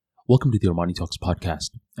Welcome to the Armani Talks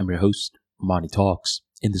podcast. I'm your host, Armani Talks.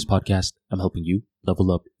 In this podcast, I'm helping you level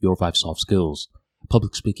up your 5 soft skills: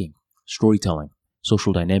 public speaking, storytelling,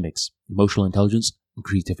 social dynamics, emotional intelligence, and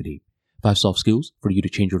creativity. 5 soft skills for you to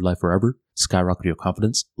change your life forever, skyrocket your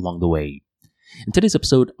confidence along the way. In today's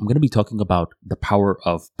episode, I'm going to be talking about the power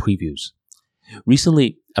of previews.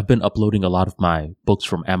 Recently, I've been uploading a lot of my books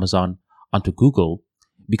from Amazon onto Google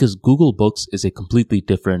because Google Books is a completely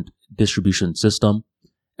different distribution system.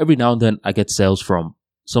 Every now and then I get sales from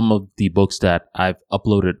some of the books that I've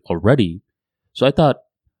uploaded already. So I thought,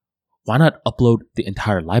 why not upload the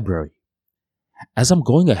entire library? As I'm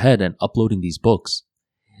going ahead and uploading these books,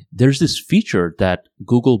 there's this feature that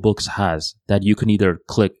Google Books has that you can either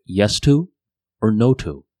click yes to or no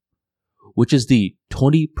to, which is the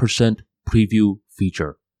 20% preview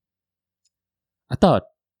feature. I thought,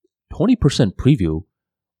 20% preview?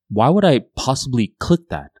 Why would I possibly click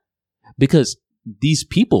that? Because these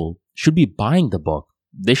people should be buying the book.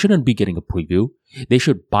 They shouldn't be getting a preview. They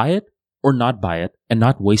should buy it or not buy it and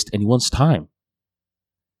not waste anyone's time.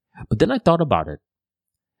 But then I thought about it.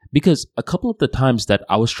 Because a couple of the times that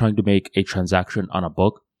I was trying to make a transaction on a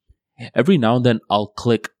book, every now and then I'll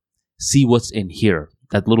click see what's in here,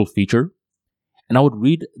 that little feature, and I would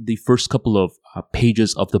read the first couple of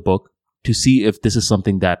pages of the book to see if this is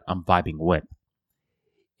something that I'm vibing with.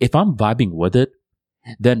 If I'm vibing with it,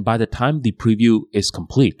 then by the time the preview is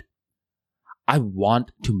complete, I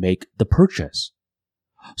want to make the purchase.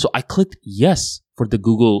 So I clicked yes for the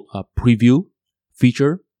Google preview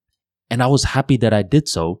feature, and I was happy that I did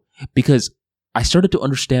so because I started to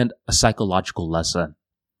understand a psychological lesson.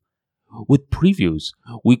 With previews,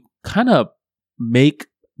 we kind of make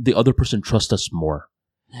the other person trust us more.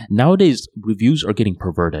 Nowadays, reviews are getting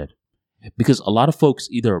perverted because a lot of folks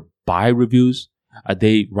either buy reviews,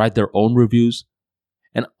 they write their own reviews,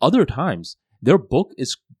 and other times their book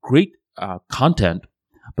is great content,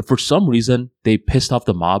 but for some reason they pissed off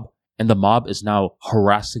the mob, and the mob is now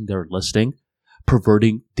harassing their listing,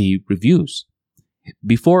 perverting the reviews.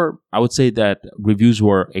 Before, I would say that reviews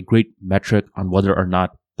were a great metric on whether or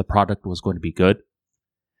not the product was going to be good.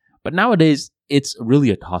 But nowadays, it's really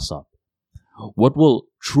a toss-up. What will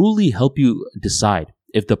truly help you decide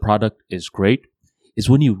if the product is great is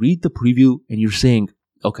when you read the preview and you're saying,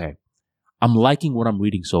 okay, I'm liking what I'm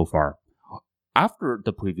reading so far. After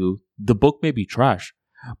the preview, the book may be trash,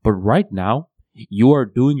 but right now, you are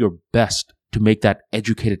doing your best to make that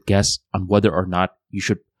educated guess on whether or not you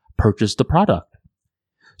should purchase the product.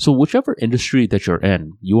 So whichever industry that you're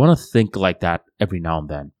in, you want to think like that every now and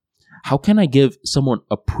then. How can I give someone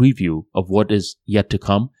a preview of what is yet to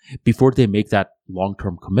come before they make that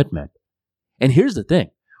long-term commitment? And here's the thing.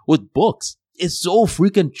 With books, it's so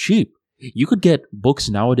freaking cheap. You could get books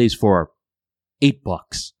nowadays for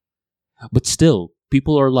 $8. But still,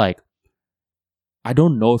 people are like, I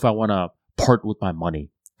don't know if I want to part with my money.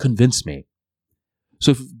 Convince me.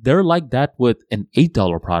 So if they're like that with an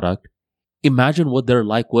 $8 product, imagine what they're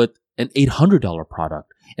like with an $800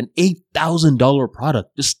 product, an $8,000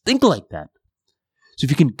 product. Just think like that. So if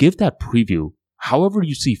you can give that preview however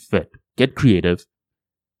you see fit, get creative,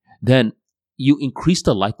 then you increase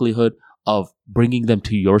the likelihood of bringing them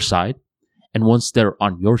to your side. And once they're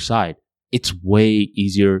on your side, it's way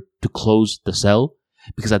easier to close the sale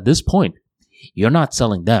because at this point, you're not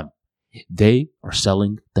selling them. They are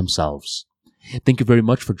selling themselves. Thank you very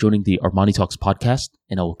much for joining the Armani Talks podcast,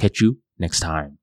 and I will catch you next time.